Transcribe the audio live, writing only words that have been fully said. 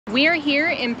We are here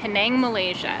in Penang,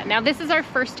 Malaysia. Now this is our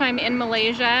first time in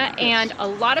Malaysia, and a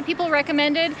lot of people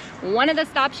recommended one of the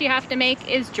stops you have to make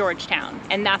is Georgetown,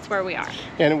 and that's where we are.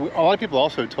 And a lot of people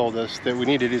also told us that we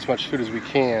need to eat as much food as we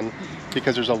can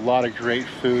because there's a lot of great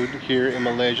food here in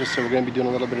Malaysia, so we're going to be doing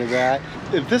a little bit of that.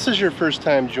 If this is your first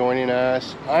time joining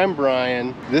us, I'm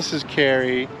Brian, this is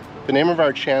Carrie. The name of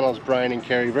our channel is Brian and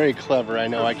Carrie. Very clever, I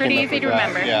know. Pretty easy to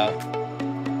remember. Yeah.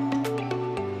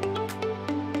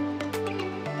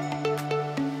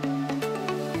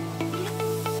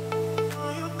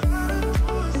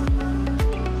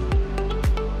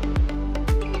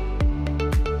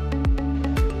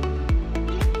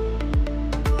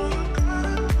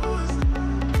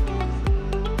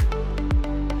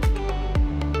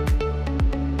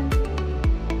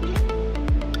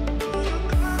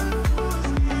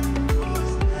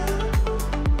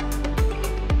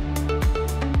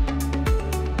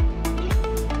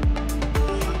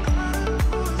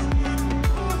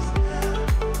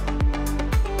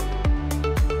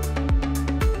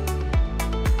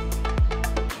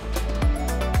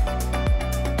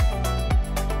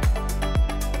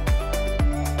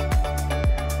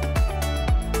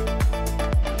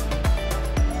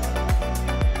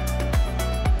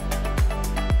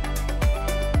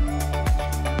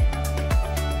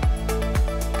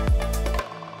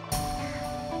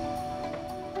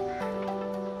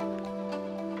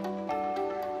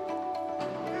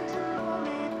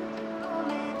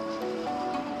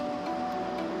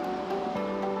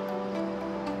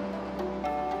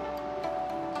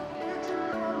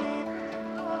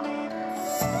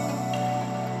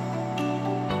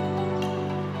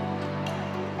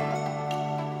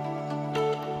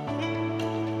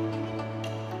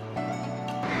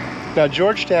 Now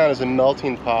Georgetown is a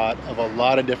melting pot of a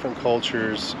lot of different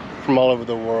cultures from all over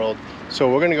the world.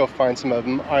 So we're gonna go find some of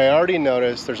them. I already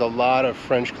noticed there's a lot of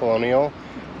French colonial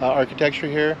architecture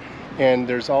here. And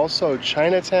there's also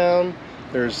Chinatown,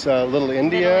 there's Little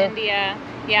India. Little India,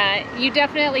 yeah. You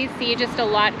definitely see just a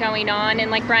lot going on.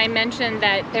 And like Brian mentioned,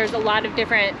 that there's a lot of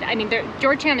different, I mean,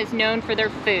 Georgetown is known for their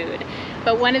food.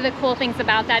 But one of the cool things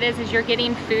about that is you're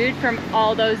getting food from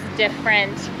all those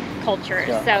different cultures.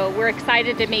 Yeah. So we're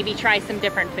excited to maybe try some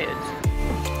different foods.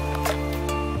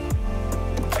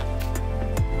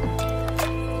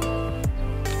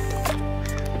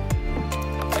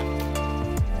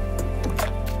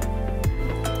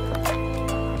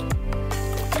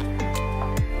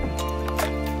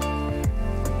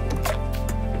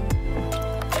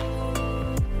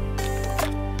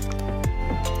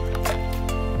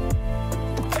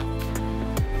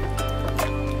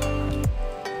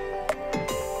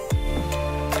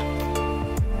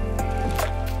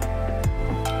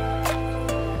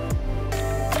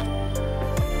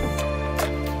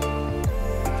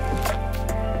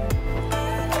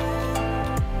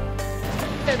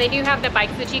 They do have the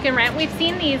bikes that you can rent. We've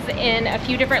seen these in a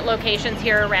few different locations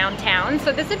here around town,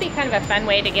 so this would be kind of a fun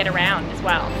way to get around as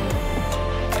well.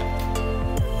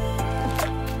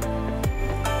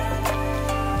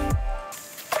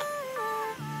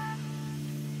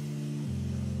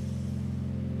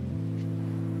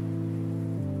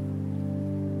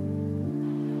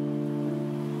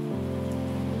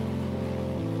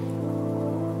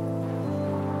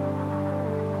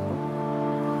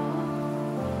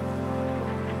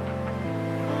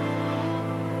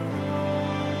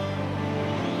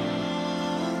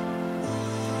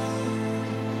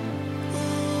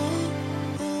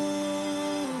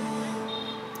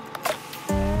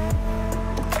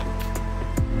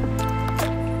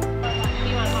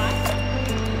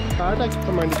 I'd like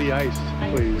for mine to be iced,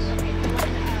 please.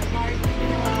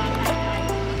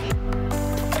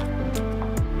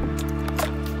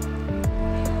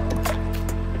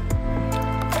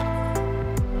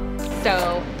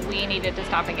 So we needed to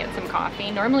stop and get some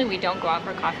coffee. Normally we don't go out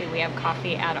for coffee, we have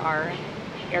coffee at our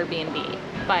Airbnb.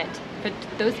 But for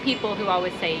those people who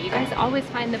always say, you guys always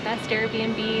find the best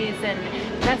Airbnbs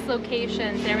and best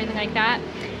locations and everything like that,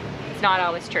 it's not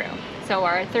always true. So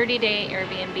our 30-day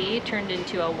Airbnb turned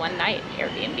into a one-night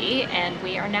Airbnb, and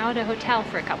we are now at a hotel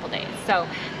for a couple days. So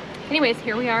anyways,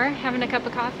 here we are having a cup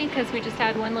of coffee because we just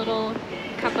had one little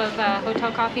cup of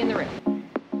hotel coffee in the room.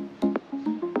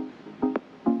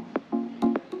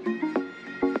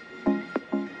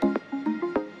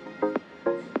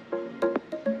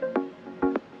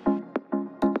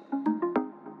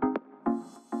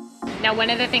 Now, one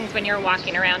of the things when you're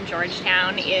walking around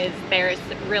Georgetown is there's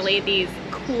really these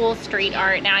cool street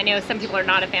art. Now I know some people are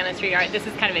not a fan of street art. This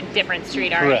is kind of a different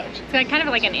street art. Correct. It's kind of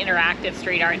like an interactive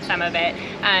street art, some of it.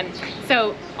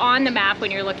 So on the map,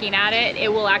 when you're looking at it,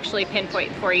 it will actually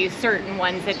pinpoint for you certain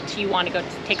ones that you want to go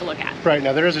take a look at. Right,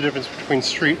 now there is a difference between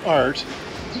street art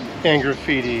and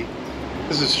graffiti.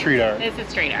 This is street art. This is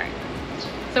street art.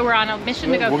 So we're on a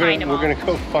mission to go find them all. We're going to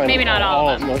go find Maybe not all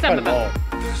of them, no, some of them. All.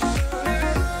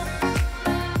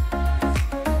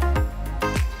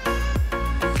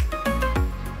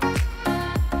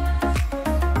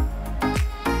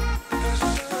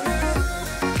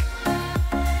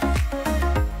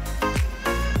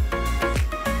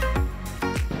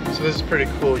 So this is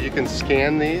pretty cool. You can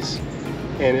scan these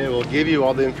and it will give you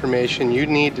all the information you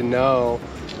need to know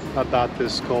about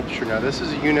this sculpture. Now this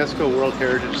is a UNESCO World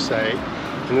Heritage Site,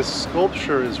 and this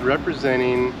sculpture is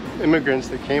representing immigrants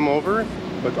that came over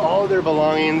with all of their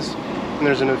belongings, and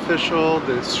there's an official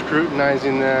that's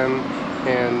scrutinizing them,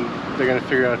 and they're going to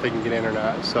figure out if they can get in or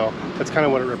not. So that's kind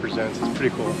of what it represents. It's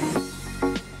pretty cool.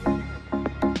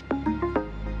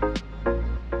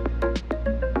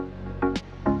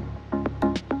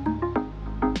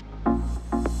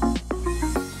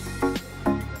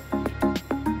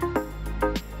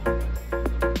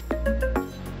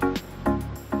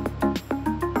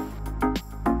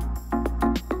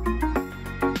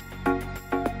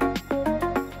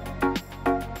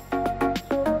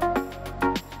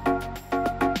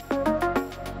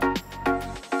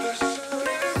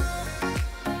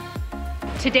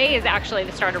 Today is actually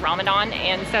the start of Ramadan,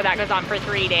 and so that goes on for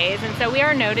 3 days. And so we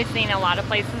are noticing a lot of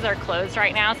places are closed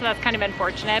right now, so that's kind of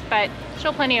unfortunate, but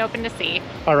still plenty open to see.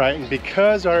 All right, and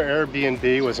because our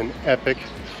Airbnb was an epic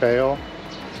fail,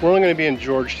 we're only going to be in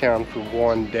Georgetown for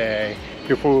 1 day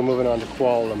before we're moving on to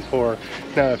Kuala Lumpur.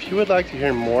 Now, if you would like to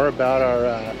hear more about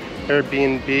our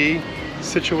Airbnb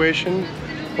situation,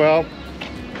 well,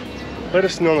 let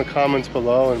us know in the comments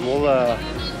below, and we'll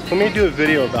let me do a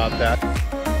video about that.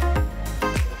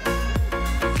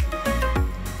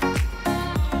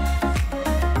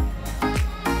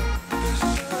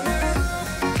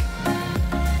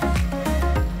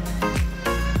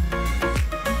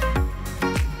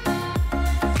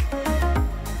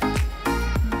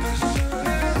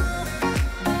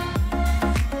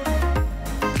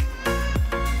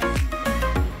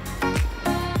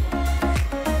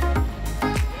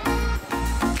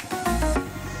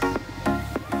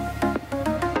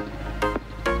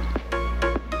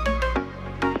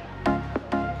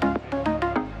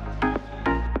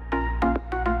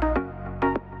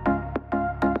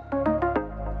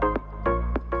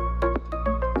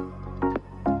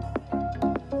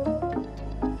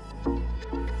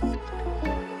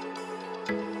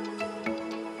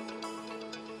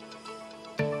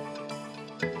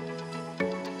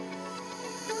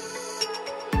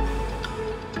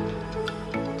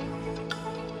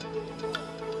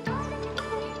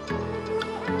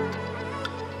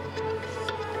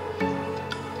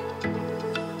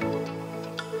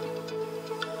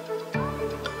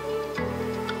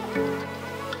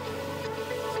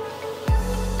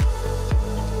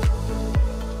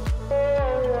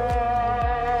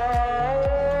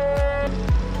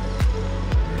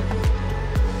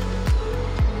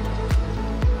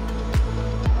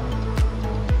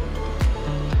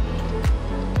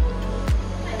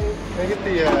 Can I get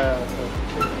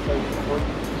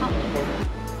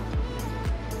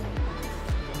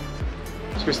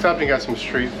So we stopped and got some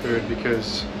street food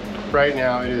because right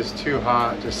now it is too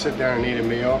hot to sit down and eat a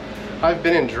meal. I've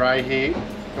been in dry heat,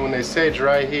 and when they say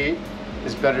dry heat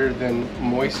is better than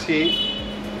moist heat,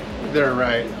 they're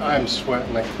right. I'm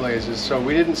sweating like blazes. So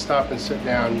we didn't stop and sit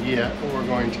down yet, but we're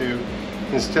going to.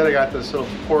 Instead, I got this little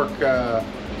pork,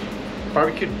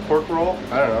 barbecued pork roll.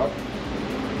 I don't know.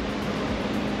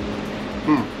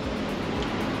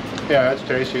 Yeah, it's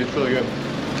tasty. It's really good.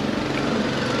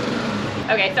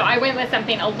 Okay, so I went with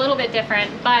something a little bit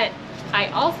different, but I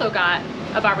also got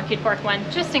a barbecued pork one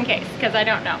just in case, because I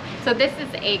don't know. So this is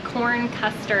a corn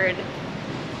custard,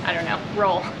 I don't know,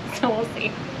 roll. So we'll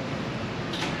see.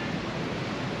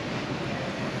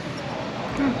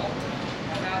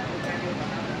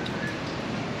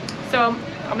 So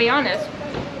I'll be honest,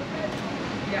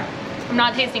 I'm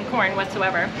not tasting corn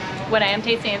whatsoever. What I am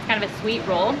tasting is kind of a sweet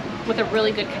roll with a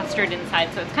really good custard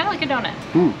inside, so it's kind of like a donut.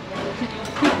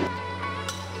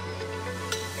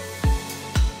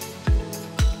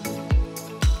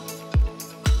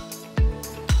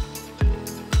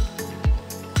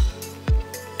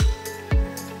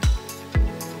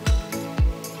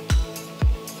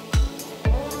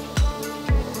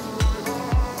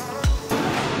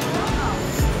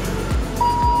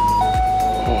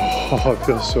 Oh, it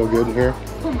feels so good in here.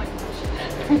 Oh my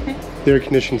gosh. The air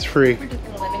conditioning's free. We're just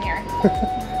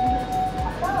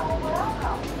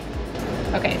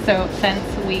Okay, so since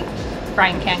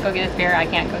Brian can't go get his beer, I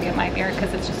can't go get my beer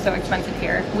because it's just so expensive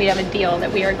here. We have a deal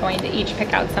that we are going to each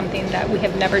pick out something that we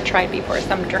have never tried before,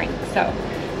 some drink. So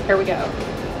here we go.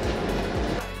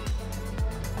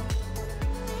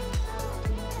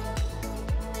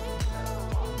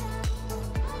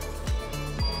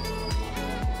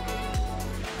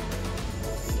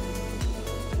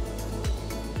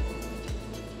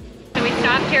 So we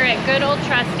stopped here at good old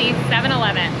trusty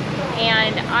 7-Eleven,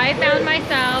 and I found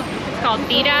myself, it's called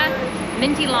Vita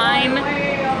Minty Lime,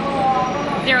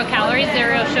 0 calories,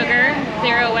 0 sugar,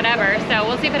 0 whatever. So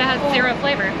we'll see if it has 0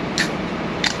 flavor.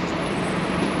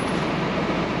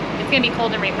 It's gonna be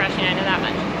cold and refreshing, I know that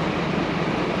much.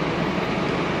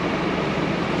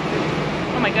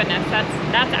 Oh my goodness,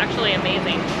 that's actually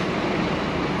amazing.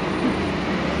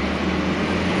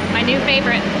 My new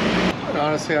favorite.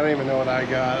 Honestly, I don't even know what I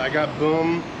got. I got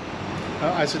Boom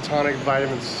Isotonic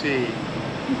Vitamin C.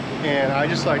 And I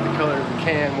just like the color of the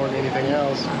can more than anything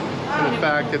else. And the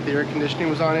fact that the air conditioning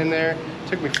was on in there. It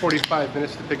took me 45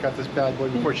 minutes to pick out this bad boy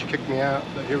before she kicked me out.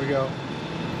 But here we go.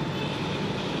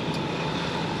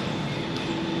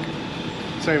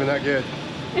 It's not even that good.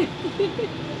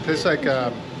 Tastes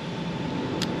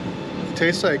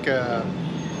like a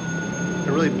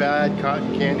really bad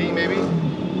cotton candy, maybe.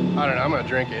 I don't know. I'm gonna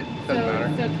drink it. Doesn't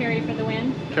matter. So Carrie for the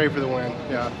win. Carrie for the win.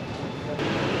 Yeah.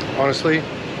 Honestly,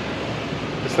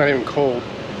 it's not even cold.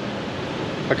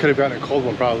 I could have gotten a cold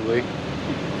one probably. I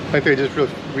think they just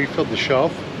refilled the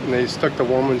shelf and they stuck the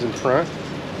warm ones in front.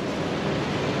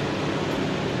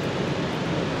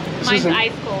 Mine's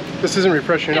ice cold. This isn't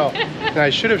refreshing at all. And I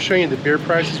should have shown you the beer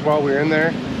prices while we were in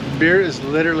there. Beer is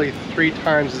literally 3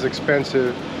 times as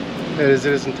expensive as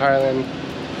it is in Thailand,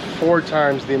 4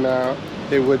 times the amount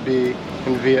it would be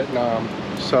in Vietnam.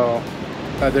 So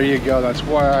there you go. That's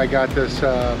why I got this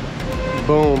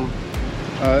Boom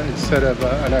instead of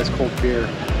a nice cold beer.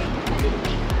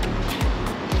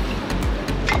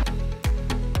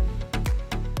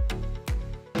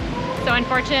 So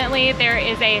unfortunately, there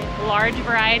is a large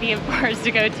variety of bars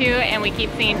to go to, and we keep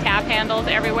seeing tap handles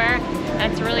everywhere.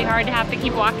 And it's really hard to have to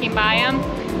keep walking by them,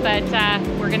 but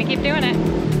we're gonna keep doing it.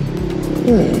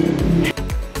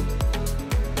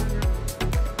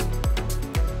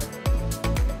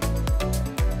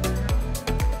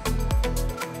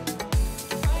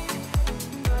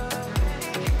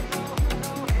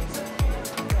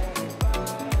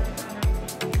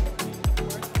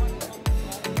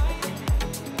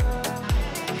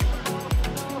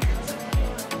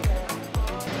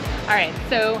 All right,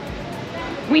 so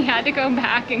we had to go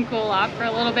back and cool off for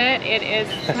a little bit. It is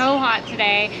so hot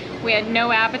today. We had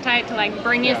no appetite to like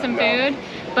bring you some food,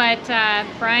 but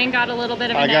Brian got a little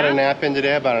bit of a nap. I got a nap in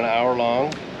today, about an hour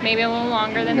long. Maybe a little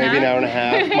longer than that. Maybe an hour and a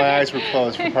half. My eyes were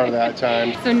closed for part of that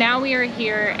time. So now we are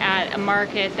here at a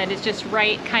market that is just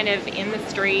right kind of in the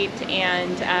street,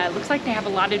 and looks like they have a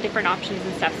lot of different options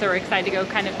and stuff. So we're excited to go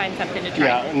kind of find something to try.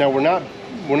 Yeah, no, we're not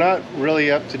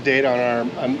really up to date on our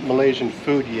Malaysian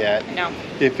food yet. No.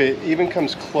 If it even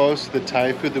comes close to the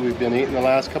Thai food that we've been eating the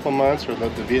last couple months, or the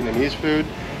Vietnamese food,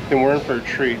 then we're in for a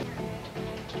treat.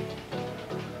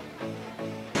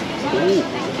 Ooh.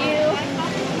 Thank you.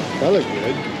 That looks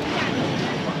good.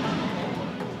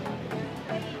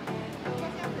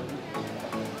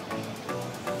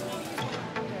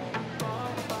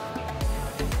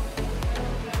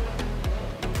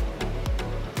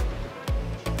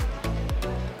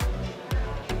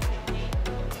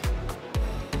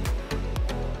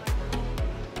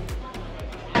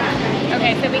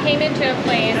 Okay, so we came into a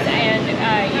place and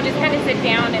you just kind of sit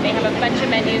down and they have a bunch of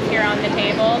menus here on the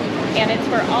table, and it's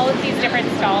for all of these different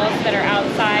stalls that are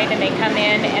outside, and they come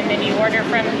in and then you order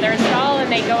from their stall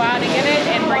and they go out and get it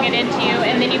and bring it into you,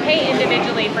 and then you pay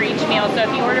individually for each meal. So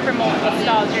if you order from multiple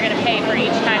stalls, you're going to pay for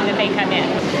each time that they come in.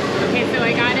 Okay, so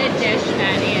I got a dish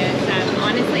that is,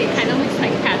 honestly, it kind of looks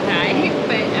like pad thai,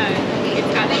 but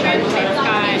it's got shrimp, it's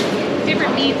got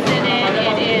different meats in it.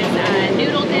 It is a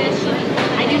noodle dish.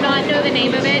 I do not know the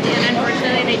name of it, and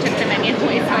unfortunately they took the menu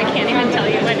away, so I can't even tell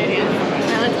you what it is.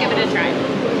 Now let's give it a try.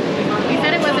 He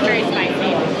said it wasn't very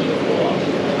spicy.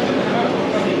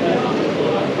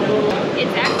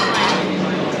 It's excellent.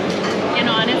 And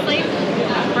honestly,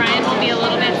 Brian will be a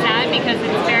little bit sad because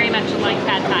it's very much like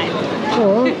pad thai.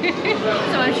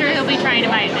 So I'm sure he'll be trying to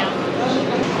buy it now.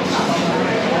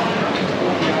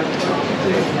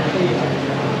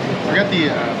 I got the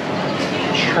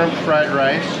shrimp fried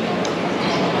rice.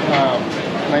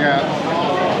 And I got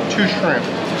 2 shrimp.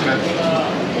 But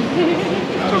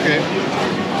it's okay.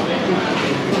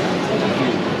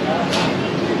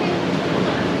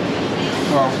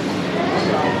 Well,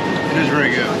 it is very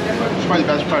good. It's probably the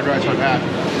best fried rice I've had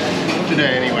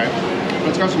today anyway. But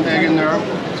it's got some egg in there.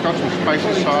 It's got some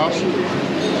spicy sauce. So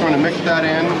I'm going to mix that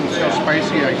in and see how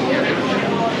spicy I can get it.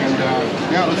 And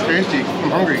yeah, it looks tasty.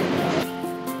 I'm hungry.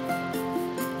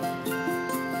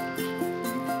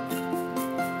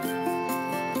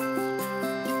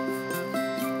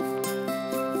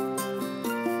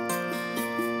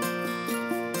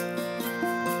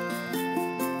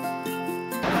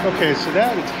 Okay, so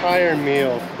that entire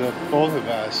meal for the both of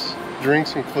us,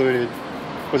 drinks included,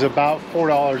 was about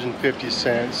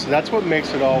 $4.50. So that's what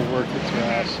makes it all worth it to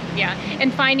us. Yeah,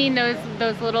 and finding those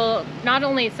little, not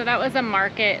only, so that was a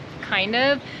market kind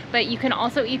of, but you can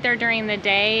also eat there during the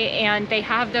day, and they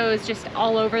have those just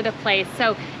all over the place.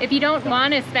 So if you don't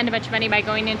want to spend a bunch of money by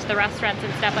going into the restaurants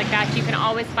and stuff like that, you can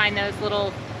always find those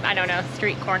little, I don't know,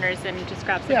 street corners and just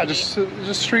grab some. Yeah,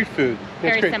 just street food.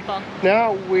 Very simple.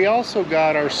 Now we also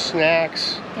got our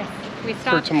snacks. Yes, we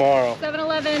stopped for tomorrow.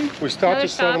 7-Eleven. We stopped at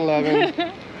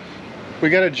 7-Eleven. We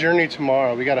got a journey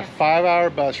tomorrow. We got a 5-hour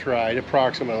bus ride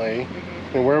approximately.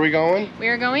 And where are we going? We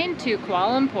are going to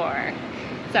Kuala Lumpur.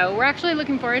 So we're actually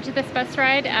looking forward to this bus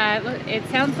ride. It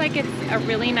sounds like it's a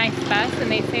really nice bus,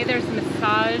 and they say there's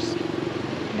massagers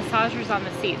on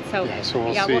the seats. So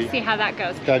yeah, we'll see how that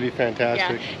goes. That'd be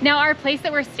fantastic. Yeah. Now our place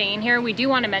that we're staying here, we do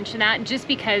want to mention that just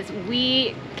because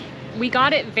we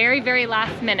got it very, very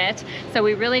last minute, so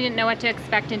we really didn't know what to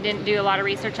expect and didn't do a lot of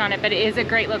research on it, but it is a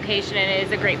great location and it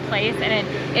is a great place, and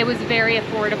it was very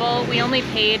affordable. We only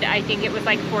paid, I think it was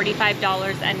like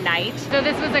 $45 a night. So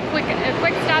this was a quick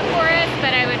stop for us,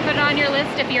 but I would put it on your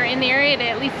list if you're in the area to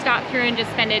at least stop through and just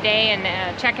spend a day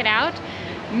and check it out.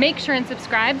 Make sure and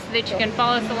subscribe so that you can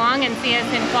follow us along and see us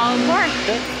in Kuala Lumpur.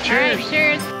 Okay, cheers. All right,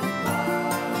 cheers.